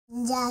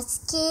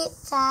Just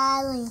keep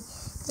paddling.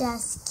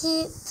 Just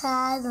keep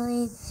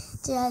paddling.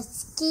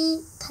 Just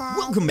keep paddling.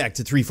 Welcome back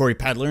to 340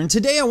 Paddler, and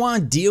today I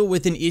want to deal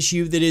with an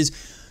issue that is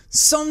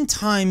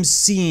sometimes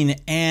seen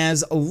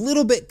as a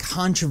little bit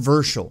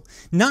controversial,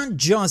 not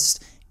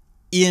just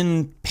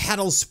in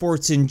paddle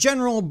sports in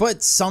general,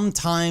 but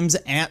sometimes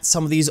at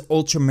some of these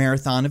ultra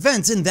marathon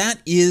events, and that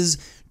is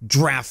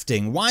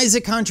drafting. Why is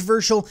it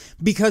controversial?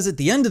 Because at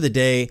the end of the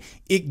day,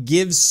 it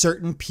gives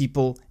certain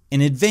people an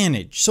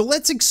advantage. So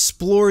let's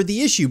explore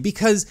the issue,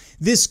 because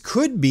this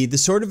could be the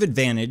sort of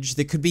advantage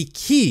that could be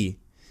key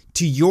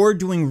to your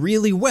doing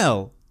really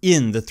well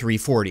in the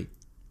 340.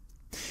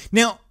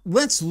 Now,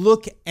 let's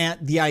look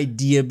at the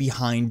idea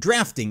behind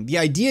drafting. The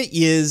idea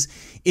is,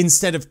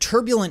 instead of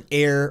turbulent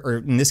air, or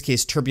in this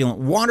case, turbulent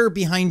water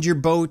behind your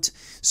boat,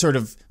 sort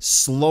of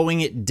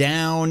slowing it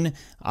down,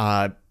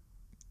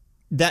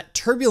 that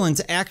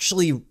turbulence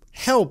actually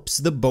helps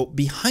the boat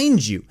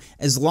behind you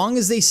as long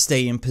as they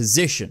stay in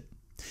position.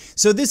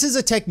 So this is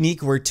a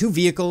technique where two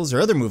vehicles or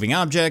other moving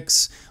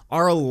objects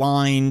are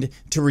aligned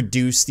to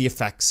reduce the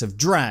effects of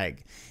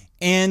drag.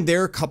 And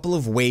there are a couple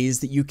of ways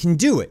that you can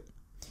do it.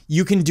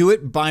 You can do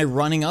it by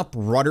running up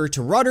rudder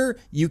to rudder.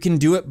 You can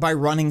do it by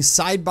running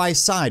side by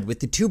side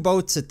with the two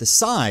boats at the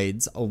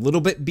sides a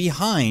little bit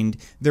behind.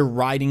 They're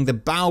riding the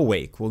bow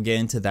wake. We'll get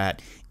into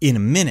that in a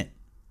minute.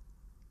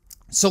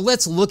 So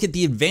let's look at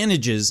the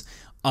advantages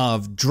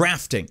of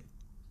drafting.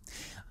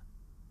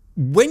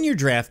 When you're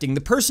drafting,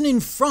 the person in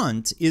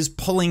front is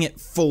pulling at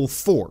full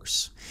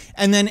force.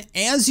 And then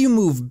as you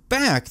move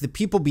back, the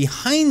people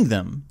behind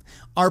them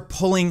are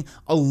pulling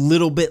a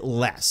little bit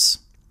less.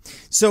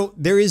 So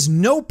there is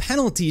no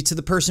penalty to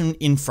the person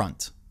in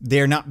front.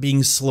 They're not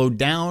being slowed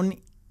down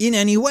in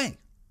any way.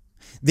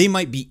 They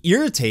might be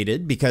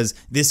irritated because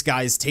this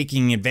guy's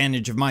taking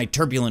advantage of my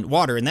turbulent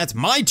water, and that's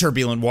my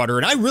turbulent water,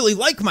 and I really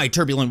like my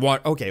turbulent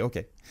water.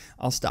 Okay,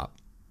 I'll stop.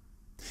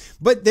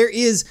 But there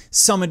is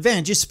some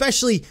advantage,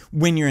 especially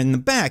when you're in the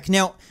back.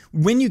 Now,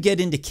 when you get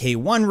into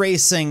K1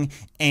 racing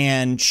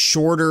and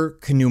shorter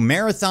canoe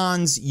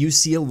marathons, you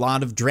see a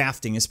lot of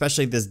drafting,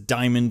 especially this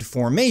diamond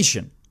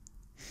formation.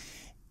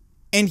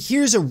 And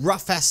here's a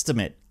rough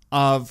estimate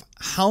of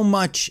how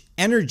much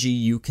energy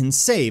you can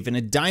save. In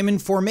a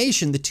diamond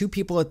formation, the two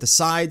people at the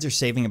sides are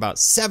saving about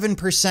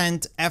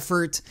 7%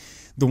 effort.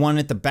 The one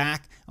at the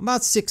back,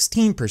 about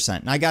 16%.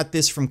 And I got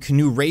this from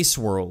Canoe Race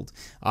World.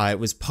 It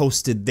was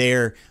posted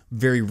there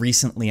very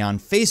recently on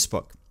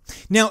Facebook.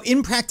 Now,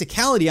 in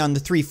practicality on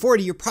the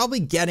 340, you're probably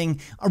getting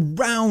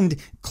around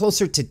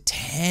closer to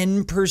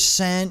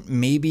 10%,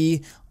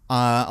 maybe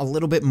a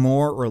little bit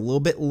more or a little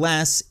bit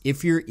less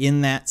if you're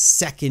in that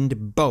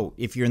second boat,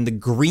 if you're in the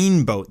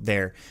green boat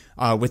there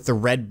with the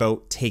red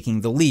boat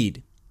taking the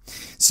lead.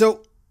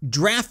 So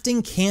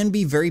drafting can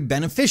be very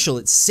beneficial.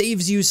 It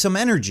saves you some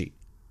energy,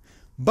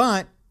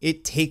 but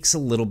it takes a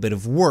little bit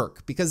of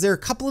work because there are a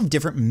couple of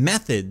different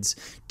methods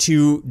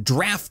to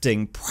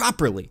drafting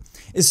properly,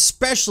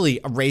 especially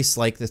a race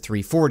like the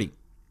 340.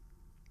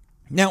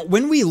 Now,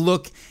 when we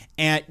look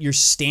at your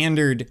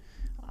standard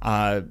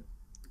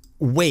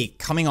wake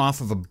coming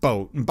off of a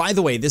boat, and by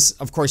the way, this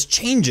of course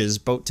changes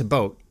boat to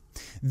boat.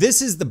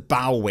 This is the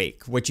bow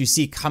wake, what you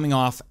see coming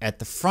off at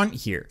the front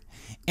here.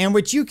 And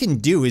what you can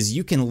do is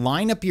you can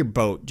line up your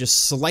boat just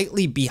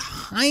slightly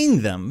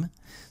behind them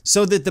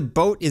so that the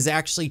boat is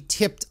actually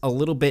tipped a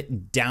little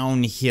bit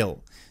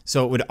downhill.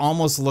 So it would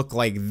almost look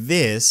like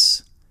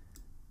this,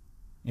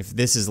 if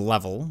this is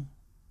level.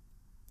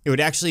 It would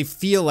actually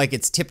feel like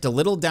it's tipped a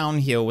little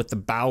downhill with the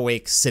bow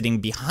wake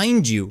sitting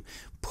behind you,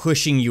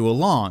 pushing you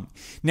along.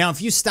 Now, if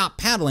you stop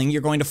paddling,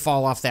 you're going to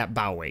fall off that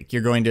bow wake.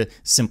 You're going to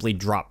simply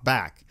drop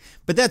back.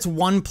 But that's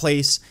one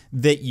place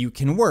that you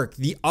can work.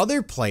 The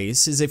other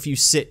place is if you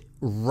sit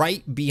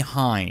right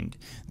behind.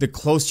 The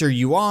closer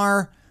you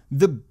are,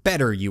 the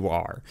better you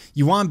are.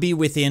 You want to be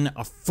within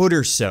a foot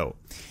or so.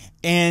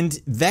 And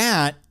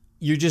that,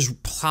 you're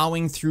just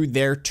plowing through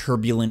their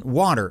turbulent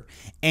water.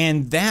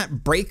 And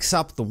that breaks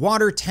up the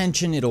water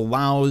tension. It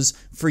allows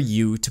for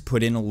you to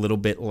put in a little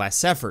bit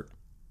less effort.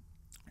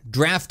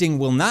 Drafting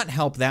will not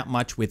help that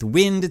much with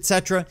wind,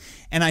 etc.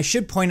 And I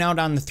should point out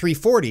on the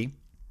 340,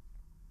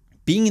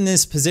 being in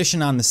this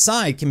position on the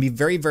side can be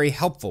very, very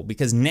helpful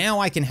because now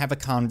I can have a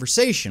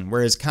conversation,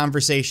 whereas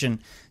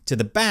conversation to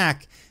the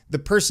back, the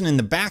person in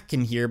the back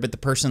can hear, but the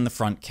person in the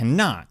front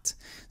cannot.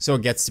 So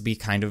it gets to be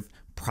kind of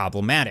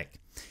problematic.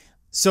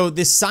 So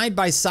this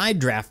side-by-side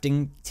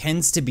drafting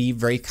tends to be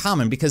very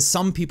common because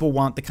some people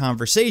want the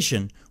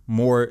conversation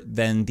more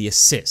than the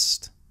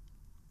assist.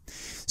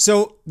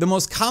 So the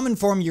most common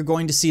form you're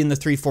going to see in the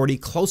 340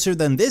 closer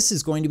than this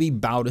is going to be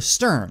bow to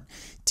stern.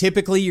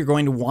 Typically, you're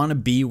going to want to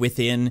be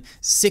within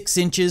 6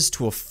 inches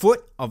to a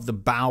foot of the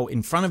bow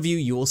in front of you.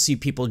 You will see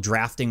people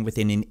drafting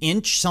within an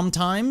inch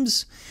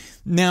sometimes.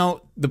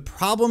 Now, the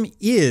problem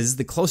is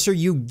the closer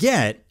you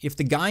get, if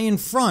the guy in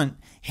front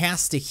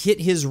has to hit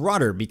his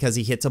rudder because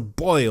he hits a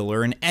boil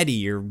or an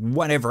eddy or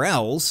whatever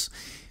else,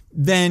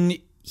 then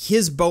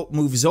his boat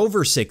moves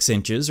over 6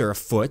 inches or a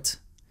foot,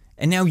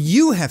 And now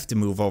you have to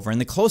move over, and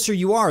the closer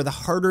you are, the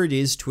harder it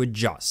is to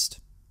adjust.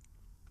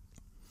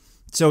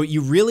 So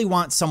you really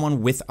want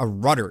someone with a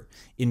rudder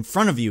in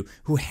front of you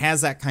who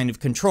has that kind of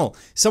control.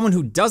 Someone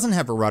who doesn't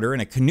have a rudder in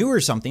a canoe or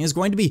something is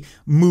going to be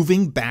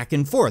moving back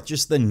and forth,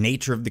 just the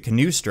nature of the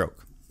canoe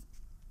stroke.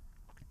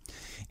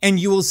 And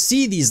you will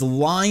see these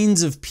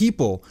lines of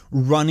people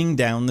running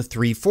down the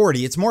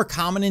 340. It's more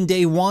common in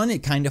day one.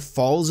 It kind of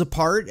falls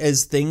apart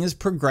as things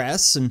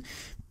progress and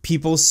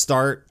people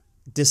start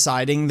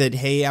deciding that,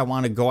 hey, I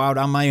want to go out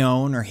on my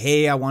own, or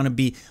hey, I want to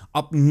be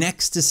up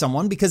next to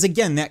someone, because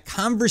again, that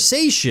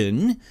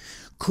conversation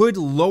could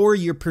lower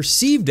your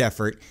perceived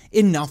effort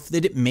enough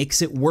that it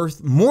makes it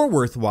more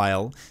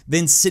worthwhile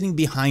than sitting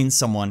behind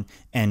someone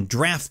and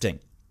drafting.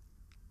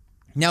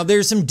 Now,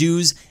 there's some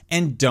do's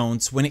and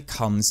don'ts when it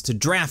comes to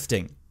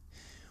drafting.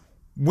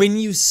 When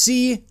you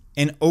see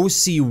an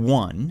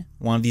OC1,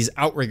 one of these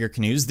outrigger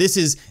canoes, this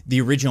is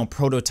the original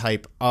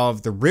prototype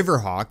of the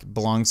Riverhawk,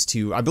 belongs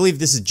to, I believe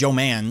this is Joe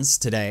Mann's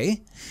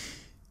today.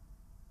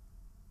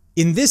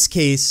 In this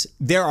case,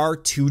 there are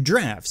two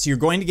drafts. You're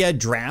going to get a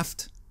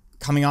draft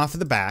coming off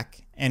of the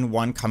back and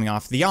one coming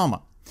off the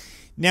Alma.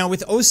 Now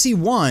with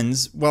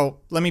OC1s,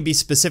 well, let me be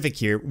specific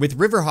here. With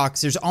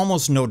Riverhawks, there's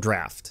almost no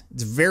draft.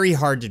 It's very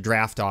hard to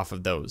draft off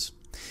of those.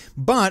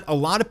 But a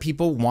lot of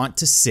people want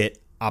to sit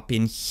up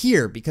in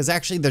here because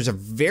actually there's a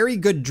very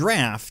good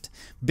draft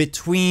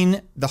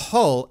between the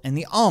hull and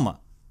the Alma.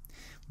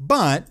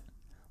 But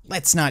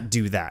let's not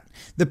do that.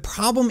 The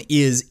problem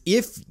is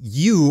if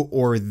you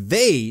or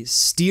they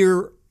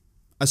steer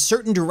a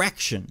certain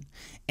direction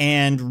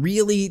and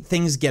really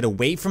things get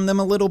away from them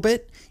a little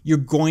bit, you're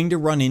going to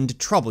run into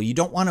trouble. You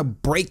don't want to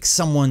break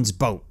someone's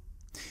boat.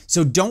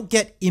 So don't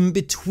get in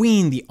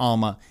between the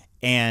Alma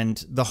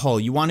and the hull.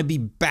 You want to be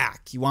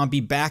back. You want to be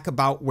back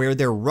about where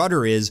their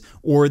rudder is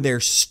or their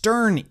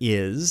stern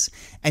is,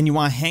 and you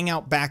want to hang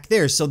out back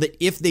there so that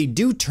if they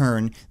do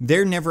turn,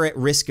 they're never at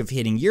risk of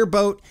hitting your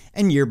boat,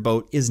 and your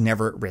boat is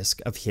never at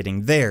risk of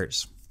hitting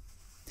theirs.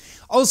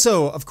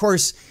 Also, of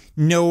course,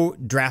 no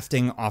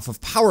drafting off of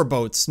power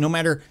boats, no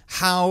matter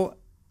how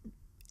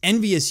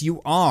envious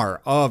you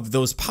are of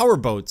those power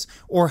boats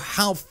or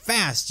how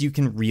fast you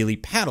can really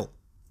paddle.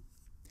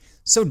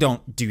 So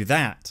don't do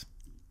that.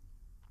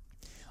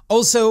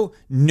 Also,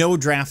 no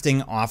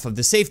drafting off of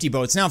the safety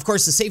boats. Now, of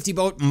course, the safety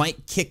boat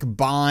might kick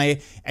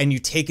by and you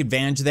take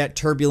advantage of that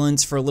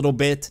turbulence for a little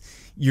bit.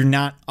 You're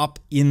not up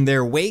in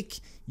their wake.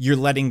 You're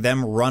letting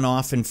them run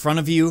off in front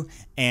of you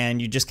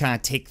and you just kind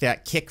of take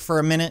that kick for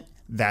a minute.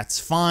 That's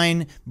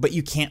fine, but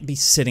you can't be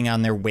sitting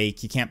on their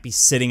wake. You can't be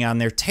sitting on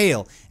their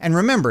tail. And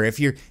remember, if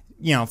you're,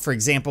 for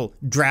example,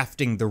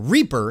 drafting the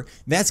Reaper,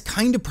 that's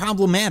kind of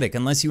problematic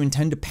unless you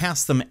intend to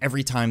pass them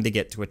every time they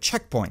get to a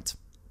checkpoint.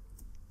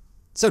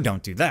 So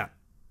don't do that.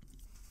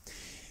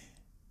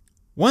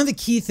 One of the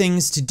key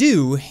things to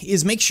do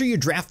is make sure you're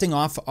drafting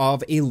off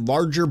of a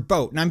larger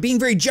boat. And I'm being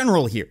very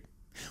general here.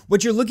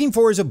 What you're looking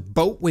for is a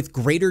boat with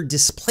greater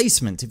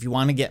displacement if you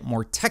want to get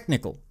more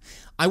technical.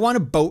 I want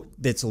a boat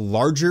that's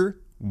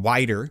larger,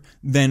 wider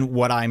than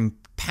what I'm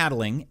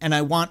paddling, and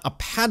I want a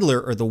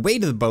paddler or the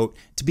weight of the boat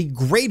to be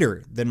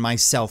greater than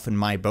myself and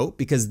my boat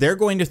because they're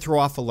going to throw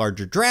off a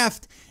larger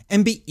draft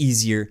and be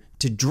easier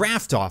to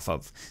draft off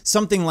of.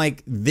 Something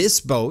like this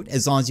boat,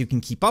 as long as you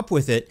can keep up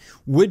with it,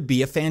 would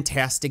be a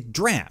fantastic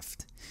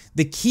draft.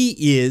 The key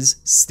is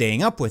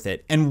staying up with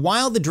it. And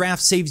while the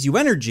draft saves you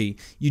energy,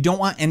 you don't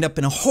want to end up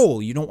in a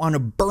hole. You don't want to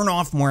burn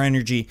off more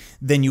energy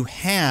than you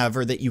have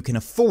or that you can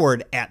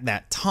afford at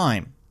that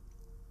time.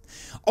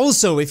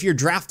 Also, if you're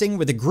drafting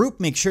with a group,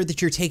 make sure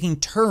that you're taking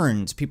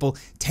turns. People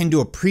tend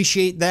to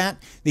appreciate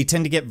that. They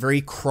tend to get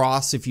very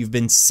cross if you've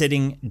been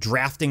sitting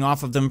drafting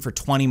off of them for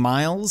 20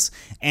 miles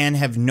and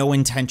have no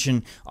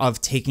intention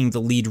of taking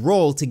the lead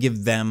role to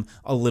give them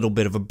a little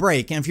bit of a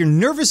break. And if you're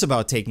nervous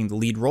about taking the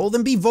lead role,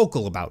 then be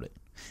vocal about it.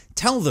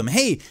 Tell them,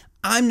 hey,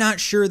 I'm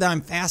not sure that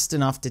I'm fast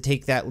enough to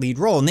take that lead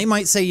role. And they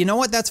might say, you know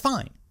what, that's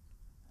fine.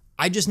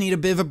 I just need a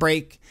bit of a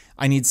break.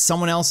 I need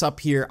someone else up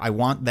here. I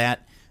want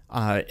that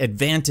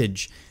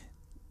advantage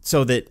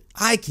so that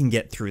I can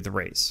get through the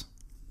race.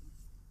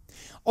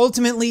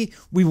 Ultimately,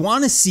 we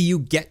want to see you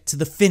get to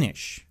the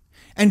finish.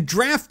 And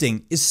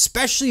drafting,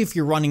 especially if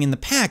you're running in the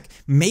pack,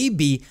 may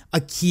be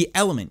a key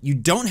element. You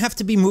don't have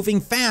to be moving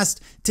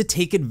fast to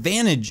take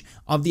advantage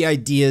of the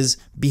ideas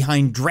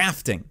behind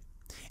drafting.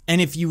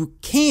 And if you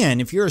can,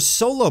 if you're a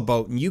solo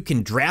boat and you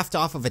can draft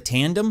off of a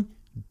tandem,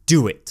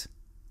 do it.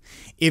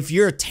 If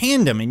you're a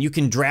tandem and you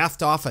can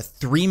draft off a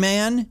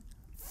three-man,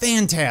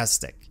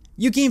 fantastic.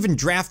 You can even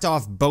draft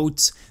off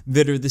boats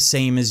that are the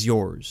same as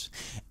yours.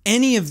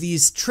 Any of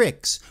these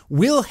tricks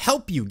will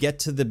help you get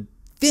to the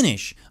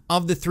finish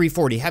of the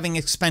 340, having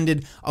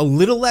expended a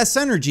little less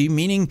energy,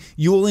 meaning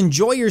you will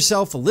enjoy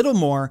yourself a little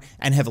more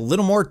and have a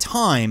little more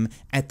time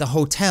at the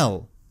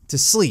hotel to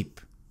sleep,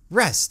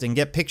 rest, and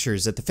get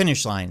pictures at the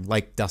finish line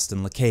like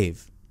Dustin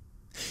LeCave.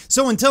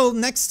 So until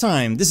next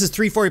time, this is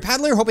 340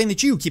 Paddler, hoping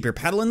that you keep your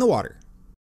paddle in the water.